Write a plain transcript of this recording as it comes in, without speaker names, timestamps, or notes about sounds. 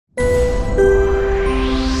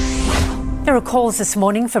There are calls this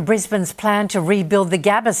morning for Brisbane's plan to rebuild the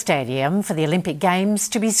Gabba stadium for the Olympic Games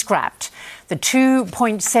to be scrapped. The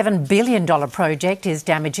 $2.7 billion project is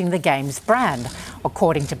damaging the Games brand,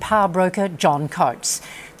 according to power broker John Coates.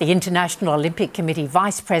 The International Olympic Committee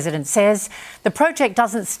Vice President says the project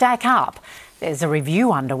doesn't stack up. There's a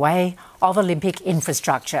review underway of Olympic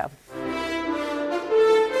infrastructure.